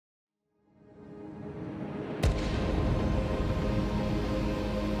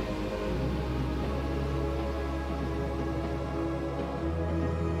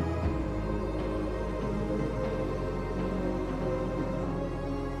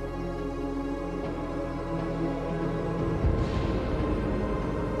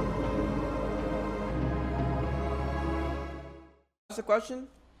the question?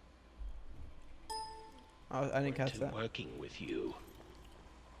 Oh, I didn't catch that. Working with you.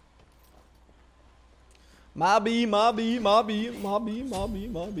 Mobby.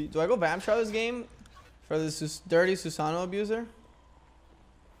 Do I go Vamp Trial this game for this dirty Susano abuser?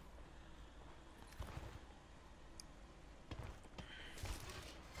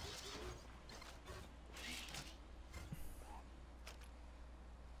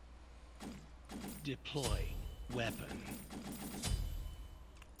 Deploying weapon.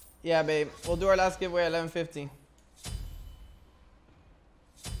 Yeah, babe. We'll do our last giveaway at 11:50.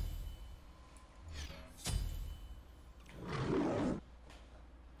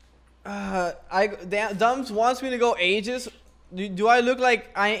 Dumps wants me to go Aegis. Do I look like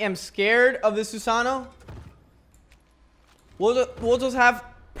I am scared of the Susano? We'll just have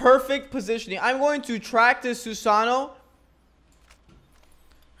perfect positioning. I'm going to track this Susano.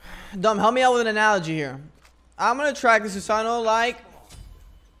 Dumb, help me out with an analogy here. I'm gonna track the Susano like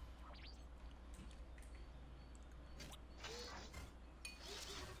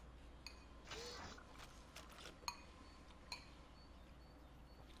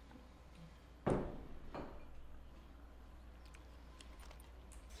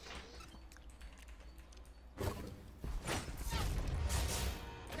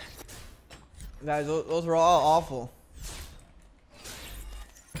guys, those were all awful.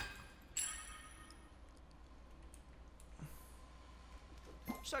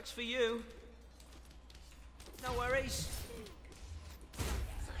 Sucks for you. No worries.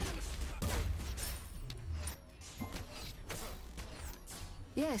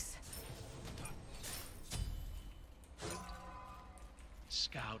 Yes.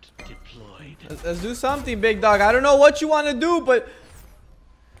 Scout deployed. Let's do something, big dog. I don't know what you want to do, but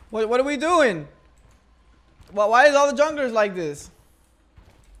what are we doing? Why is all the junglers like this?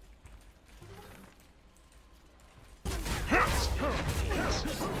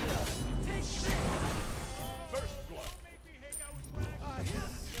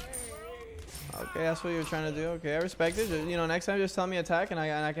 Okay, that's what you're trying to do. Okay, I respect it. You know, next time just tell me attack and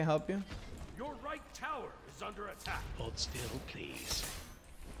I can help you. Your right tower is under attack. Hold still, please.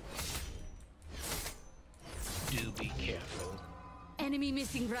 Do be careful. Enemy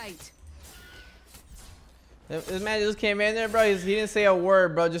missing right. This man just came in there, bro. He didn't say a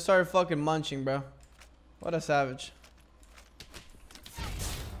word, bro. Just started fucking munching, bro. What a savage.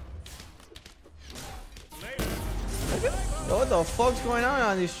 Yo, what the fuck's going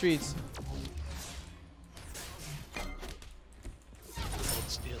on these streets? Hold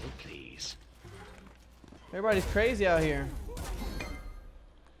still, please. Everybody's crazy out here.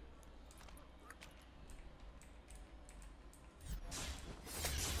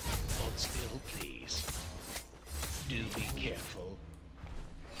 Hold still, please. Do be careful.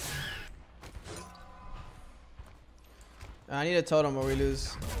 I need a totem or we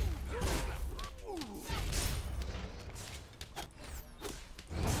lose.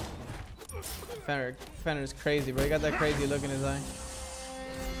 Fenner's crazy, bro. He got that crazy look in his eye.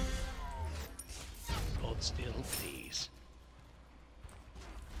 Hold still, please.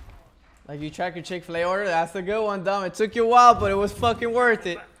 Like you track your Chick-fil-A order? That's a good one, dumb. It took you a while, but it was fucking worth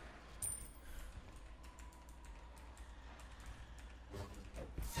it.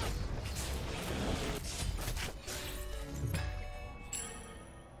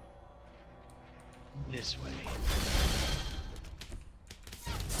 This way.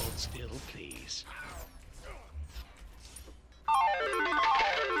 Hold still, please.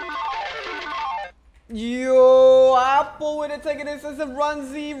 Yo, Apple with it taking this as a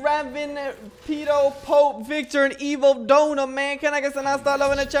Runzy, Ravin, Pedo, Pope, Victor, and Evo Dona, man. Can I get some start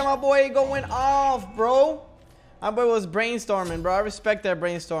loving the chat? My boy going off, bro. My boy was brainstorming, bro. I respect that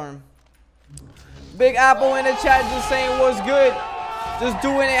brainstorm. Big Apple in the chat just saying what's good. Just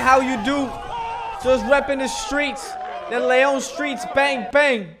doing it how you do. Just repping the streets. The Leon streets, bang,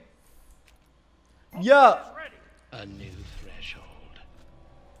 bang. Yeah. A new threshold.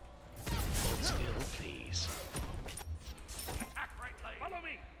 Hold still, please. Attack right lane. Follow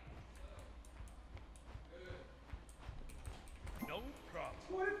me. No problem.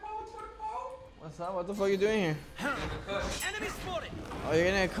 What's up? What the fuck are you doing here? Enemy spotted. Oh, you're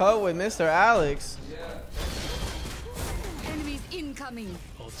gonna cut with Mr. Alex. Enemies incoming.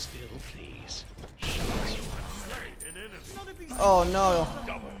 Hold still, please. Oh no.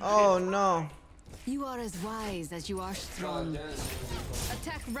 Oh no. You are as wise as you are strong.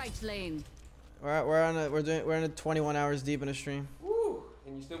 Attack right lane. We're in a 21 hours deep in a stream. Woo!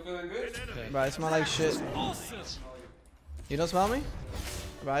 And you still feeling good? Bro, I smell like shit. Awesome. You don't smell me?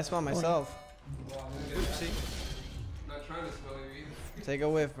 Bro, I smell myself. Oopsie. Not trying to smell you either. Take a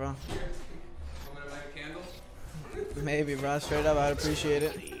whiff, bro. I'm gonna light a candle. Maybe, bro. Straight up, I'd appreciate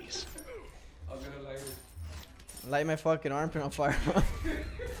it. Please. I'm gonna light it. Light my fucking armpit on fire, bro.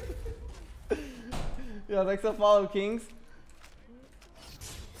 Yo, thanks for follow, Kings.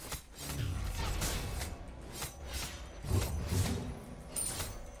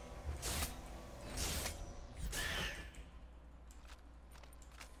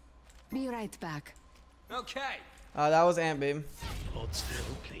 Be right back. Okay. That was Ant, babe. Hold still,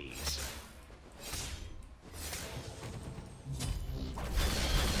 please.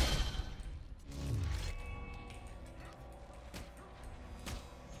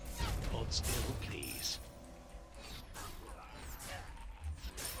 Hold still, please.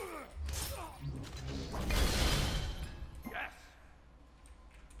 Yes.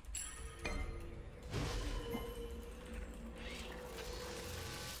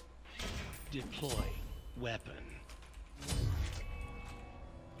 Deploy weapon.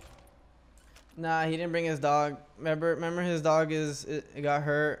 Nah, he didn't bring his dog. Remember his dog it got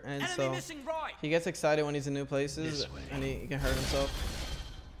hurt, and Enemy so missing right. he gets excited when he's in new places, This way. and he can hurt himself.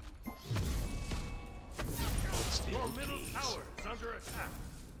 Hold still, Your middle please. tower is under attack.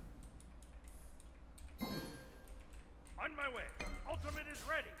 On my way. Ultimate is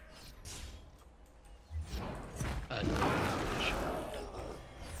ready. A new threshold.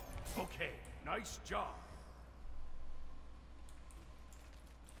 Okay, nice job.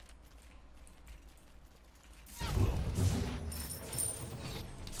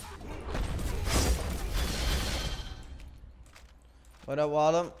 What up,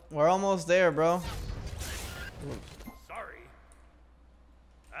 Wallum? We're almost there, bro. Sorry.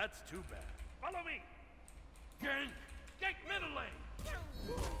 That's too bad. Follow me. Gank. Gank middle lane.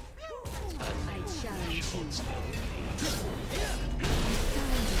 I challenge you. Hold still, please. Time to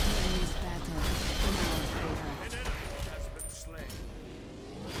turn this battle in our favor. An enemy has been slain.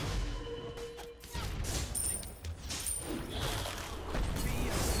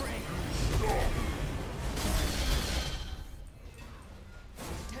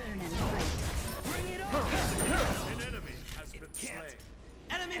 Turn and fight. Bring it on. An enemy has been slain.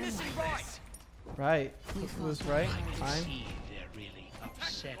 Enemy missing right. Right. Who was right? I can Fine. see they're really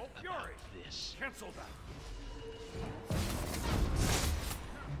upset Tactical about fury. this. Cancel that.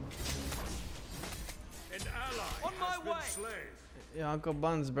 An ally On my has been way. slain. Yeah, Uncle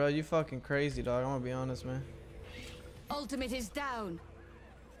Buns, bro, you fucking crazy, dog. I'm gonna be honest, man. Ultimate is down.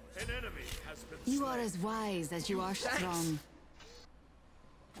 An enemy has been You slain. are as wise as you are strong.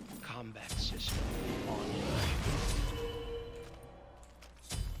 Combat system online.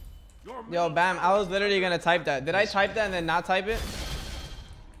 Your Yo, middle Bam, I tower was literally gonna type that. Did I type that and then not type it?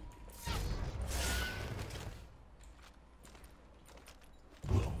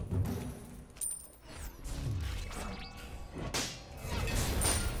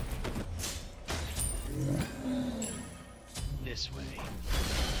 This way.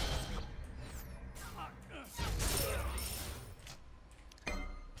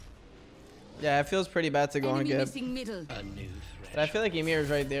 Yeah, it feels pretty bad to go on Enemy Geb. missing middle. A new But I threshold. feel like Emir's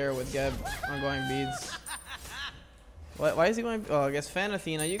right there with Geb on going beads. Why is he going? Oh, I guess Fan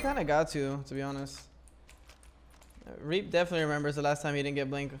Athena. You kind of got to be honest. Reap definitely remembers the last time he didn't get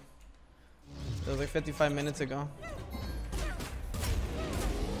blink. It was like 55 minutes ago.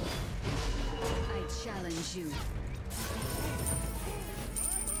 I challenge you.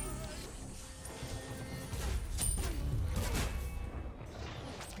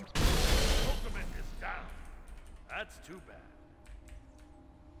 ultimate is down. That's too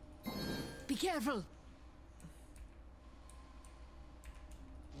bad. Be careful.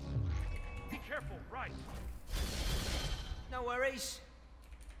 Be careful, right. No worries.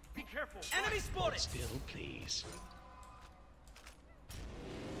 Be careful. Enemy right. spotted. Still, please.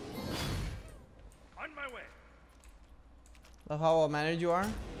 On my way. Love how well mannered you are.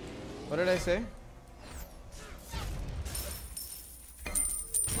 What did I say?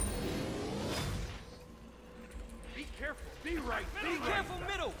 Be careful. Be right. Be careful,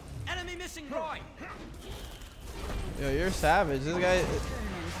 middle. Enemy missing right. Yo, you're savage.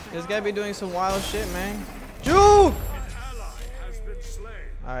 This guy be doing some wild shit, man. Juke! An ally has been slain.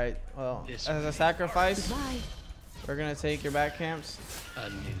 All right. Well, This as a sacrifice, Goodbye. we're gonna take your back camps. A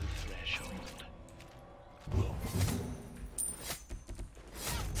new threshold.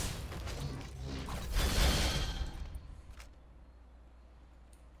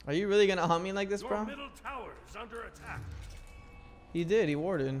 Are you really gonna hunt me like this, Your bro? middle tower is under attack. He did. He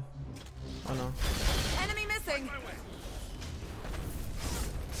warded. Oh no. Enemy missing. My way.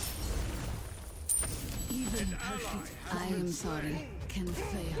 Even perfect. I am sorry. Can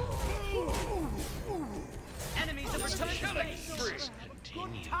fail. Enemies have returned to base. Good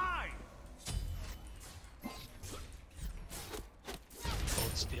Continue. time.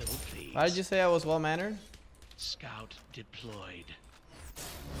 still, please. Why did you say I was well mannered? Scout deployed.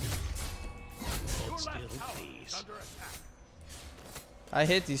 Your Hold still, left tower please. is under attack. I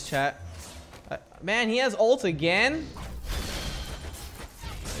hit these chat. Man, he has ult again?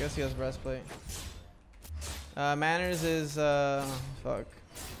 I guess he has breastplate. Manners is fuck.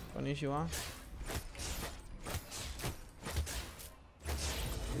 Konnichiwa.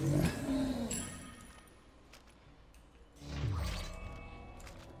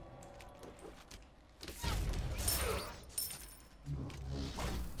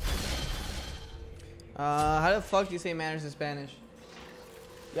 How the fuck do you say manners in Spanish?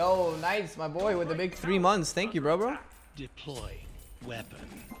 Yo, Knights, my boy, with the big 3 months. Thank you, bro. Deploy weapon.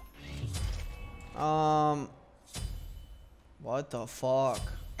 What the fuck?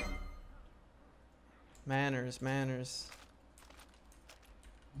 Manners.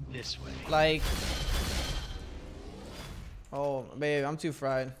 This way. Like, oh, babe, I'm too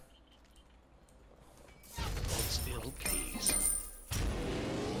fried. Hold still, please.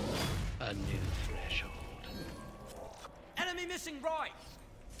 A new threshold. Enemy missing right.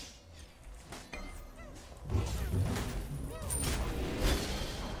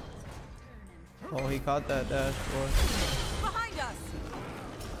 Oh, he caught that dash, boy. Behind us.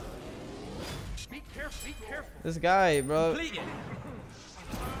 Be careful, be careful. This guy, bro. Completed.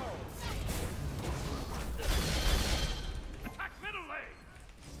 Attack middle lane.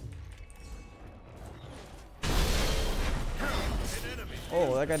 An enemy.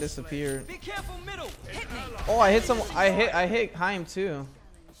 Oh, that guy disappeared. Be careful, middle. Hit me. Oh, I hit some. I hit Heim too.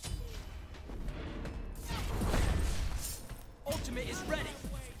 Ultimate is ready.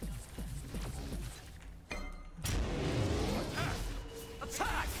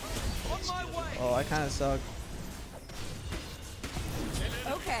 Attack! On my way. Oh, I kind of suck.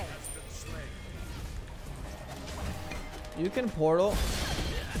 Okay. You can portal.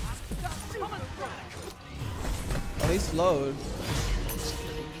 Oh, he slowed.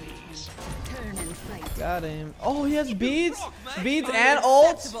 Turn and fight. Got him. Oh, he has beads, rock, mate. beads and ult.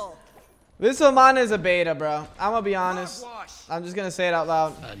 Unacceptable. This Oman is a beta, bro. I'm gonna be honest. Wash. I'm just gonna say it out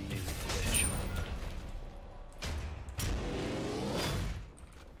loud. A new threshold.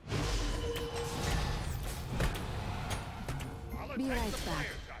 Be right back.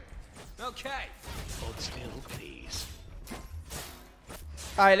 Okay. Hold still, please.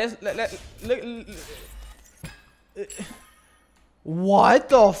 All right, look. What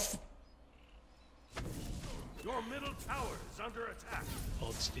the f? Your middle tower is under attack.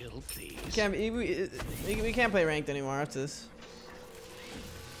 Hold still, please. We can't play ranked anymore after this.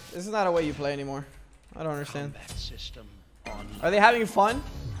 This is not a way you play anymore. I don't understand. Combat system online. Are they having fun?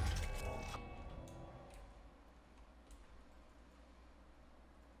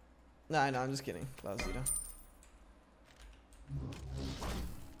 Nah, no, I'm just kidding. Lausita.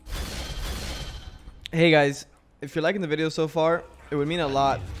 Hey guys, if you're liking the video so far, it would mean a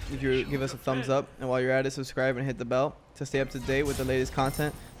lot if you give us a thumbs up, and while you're at it, subscribe and hit the bell to stay up to date with the latest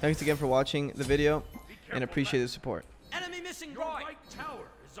content. Thanks again for watching the video and appreciate the support. Enemy missing Your right. right tower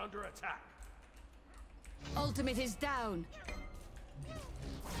is under attack. Ultimate is down.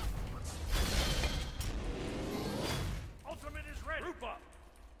 Ultimate is ready. Group up.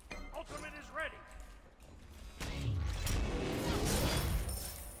 Ultimate is ready.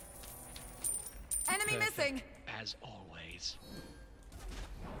 Enemy missing. As always.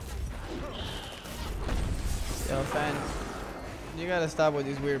 Yo, fan, you gotta stop with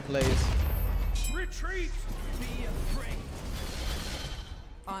these weird plays. Retreat. Be afraid.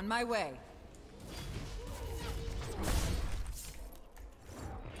 On my way.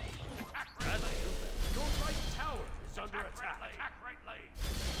 Attack right lane. Your right tower is under attack. Attack right lane.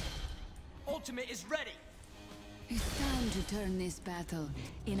 Ultimate is ready. It's time to turn this battle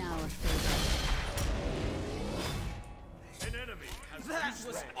in our favor. An enemy has That been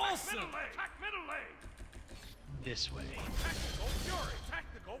was slain. awesome. Middle lane. Attack middle lane. This way. Tactical fury.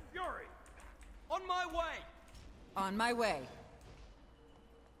 Tactical fury. On my way. On my way.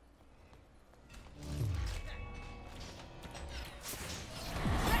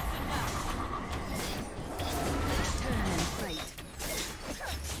 Turn and fight.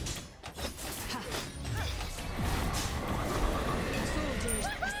 Ha. Soldiers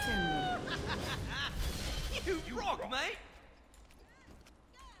assemble. You rock, mate.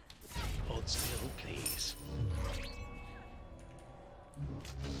 Hold still, please.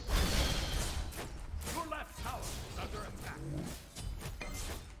 Your left tower is under attack.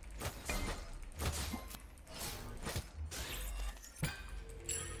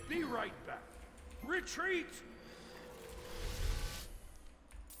 Be right back. Retreat.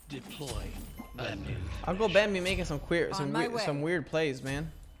 Deploy a new Uncle Ben be making some On my way. some weird plays, man.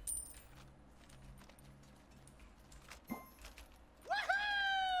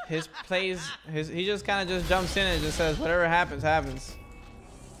 His plays, he just kind of just jumps in and just says whatever happens, happens.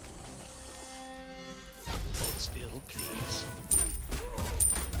 hold still, please.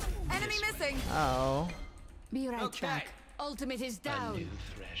 Enemy missing. Oh. Be right Okay. back. Ultimate is A down. new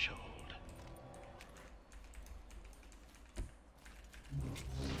threshold.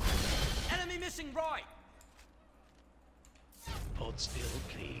 Enemy missing right. Hold still,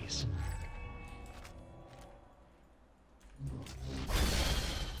 please.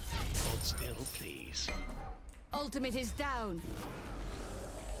 Hold still, please. Ultimate is down.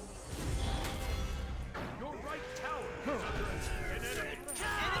 Your right tower is under attack. An enemy.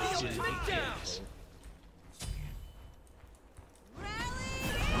 Enemy ultimate down. Yes.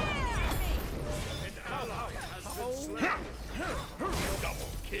 An ally has been slain. Double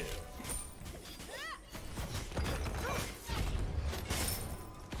kill.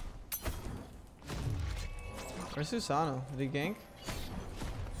 Where's Susano? Did he gank?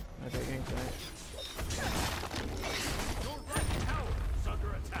 Okay, gank right. Your right tower is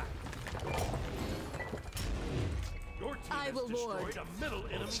under attack. Your team I has will destroyed ward. a middle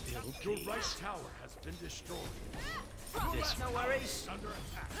enemy. still, Your please. right tower has been destroyed. This No worries. Under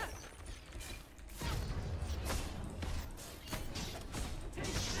attack.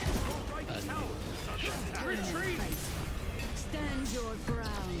 Your right tower is under attack. Retreat! Stand your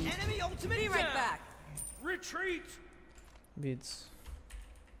ground. Enemy ultimate down. Right back. Retreat! Beats.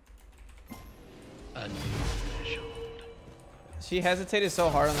 A new threshold. She hesitated so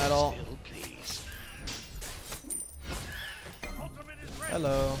hard on that ult. Still, please. Ultimate is ready.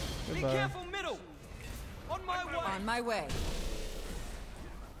 Hello. Be Goodbye. careful, middle. On my way. On my way.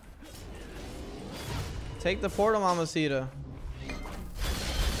 Take the portal, Mamacita.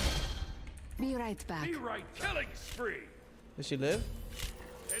 Be right back. Be right. Killing spree. Does she live?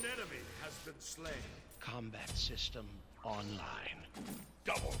 An enemy has been slain. Combat system online.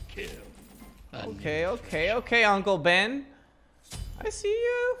 Double kill. A new Okay, okay, okay, Uncle Ben. I see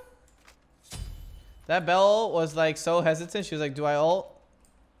you. That Belle was like so hesitant. She was like, do I ult?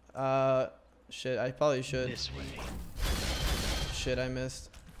 Shit, I probably should. This way. Shit, I missed.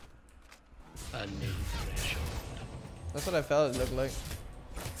 A new threshold. That's what I felt it looked like.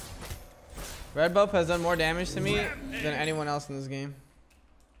 Red buff has done more damage to me than anyone else in this game.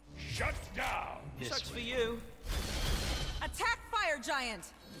 Shut down. This Sucks for way. you. Attack fire giant.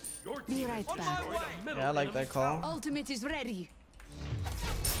 Your Be team right On back. my way. middle Yeah, I like enemy that call. Ultimate is ready.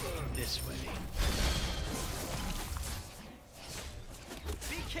 This way.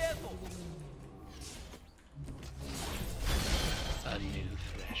 Be careful. A new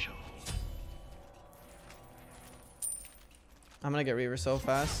threshold. I'm gonna get Reaver so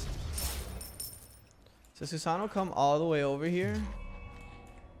fast. Does Susano come all the way over here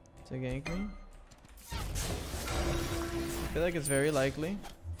to gank me? I feel like it's very likely.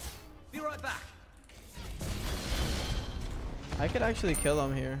 Be right back. I could actually kill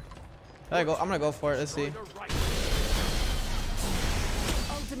him here. I'm gonna go for it. Let's see. the right.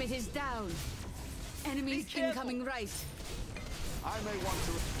 Ultimate is down. Enemies Be careful. incoming right.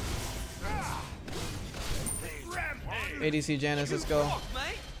 Rampage. ADC Janus, let's go. Rock,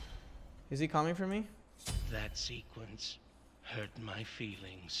 mate. Is he coming for me? That sequence hurt my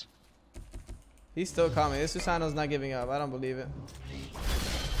feelings. He's still coming. This Susano's not giving up. I don't believe it.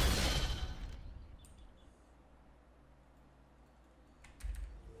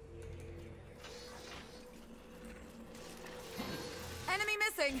 Enemy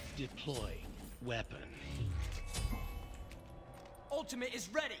missing. Deploy weapon. Ultimate is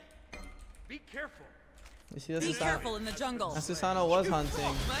ready. Be careful. You see, that Be Susano, careful in the jungle. that Susano was hunting.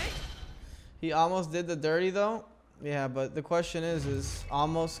 Rock, mate. He almost did the dirty though. Yeah, but the question is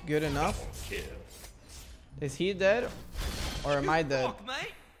almost good enough? Kill. Is he dead or am I dead? Rock,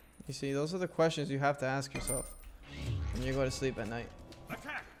 mate. You see, those are the questions you have to ask yourself when you go to sleep at night.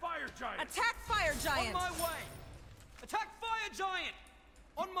 Attack fire giant. Attack fire On giant. my way. Attack fire giant.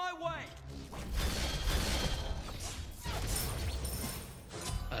 On my way.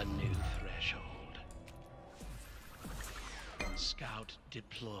 A new threshold. Scout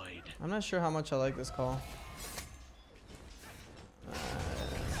deployed. I'm not sure how much I like this call. A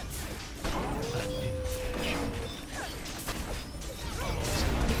new threshold.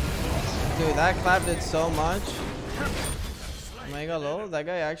 Dude, that clap did so much. Mega low. That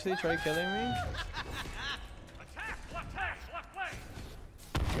guy actually tried killing me. Attack. Attack. Left leg.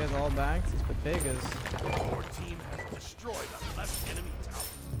 You guys all back. These Pepegas. Your team has destroyed a left enemy tower.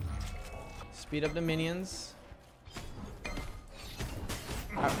 Speed up the minions.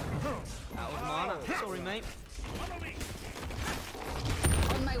 me, mate. Follow me.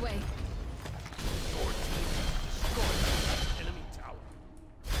 On my way. Enemy tower.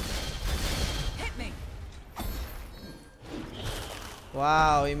 Hit me.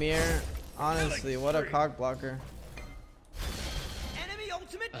 Wow, Emir. Honestly, what a cock blocker. Enemy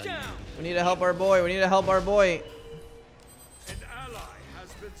ultimate down. We need to help our boy. We need to help our boy. An ally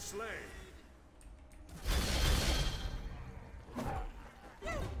has been slain.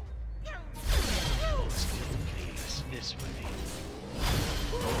 This way.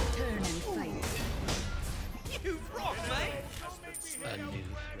 Turn and fight. You rock, mate. A new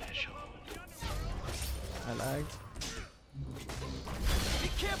threshold. I lagged. Be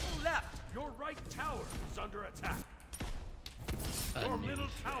careful left. Your right tower is under attack. A Your new middle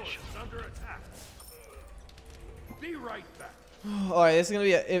tower threshold. is under attack. Be right back. All right, this is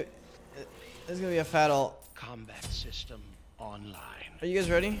gonna be a fat ult. Combat system online. Are you guys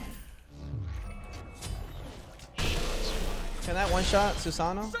ready? Can that one shot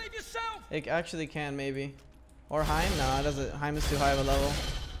Susano? Save yourself. It actually can, maybe. Or Heim? No, it doesn't. Heim is too high of a level.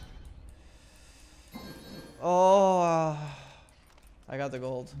 Oh, I got the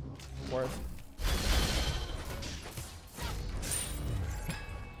gold. Worth.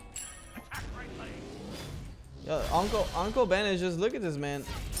 Attack right lane. Yo, Uncle Ben is just, look at this man.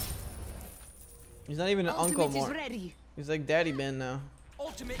 He's not even an uncle Ultimate is more. ready. He's like Daddy Ben now.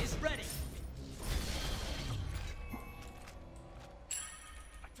 Ultimate is ready.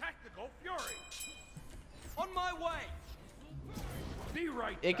 Attack the Gulf Fury. On my way. Be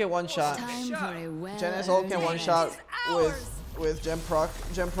right It back. can one shot. Time for a well. Janus ult can one shot It's ours. with gem proc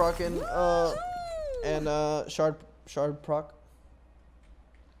and shard proc.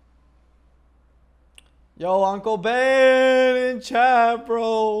 Yo, Uncle Ben in chat,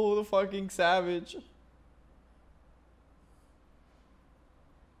 bro. The fucking savage.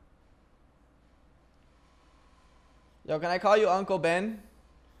 Yo, can I call you Uncle Ben?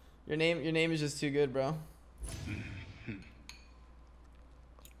 Your name is just too good, bro.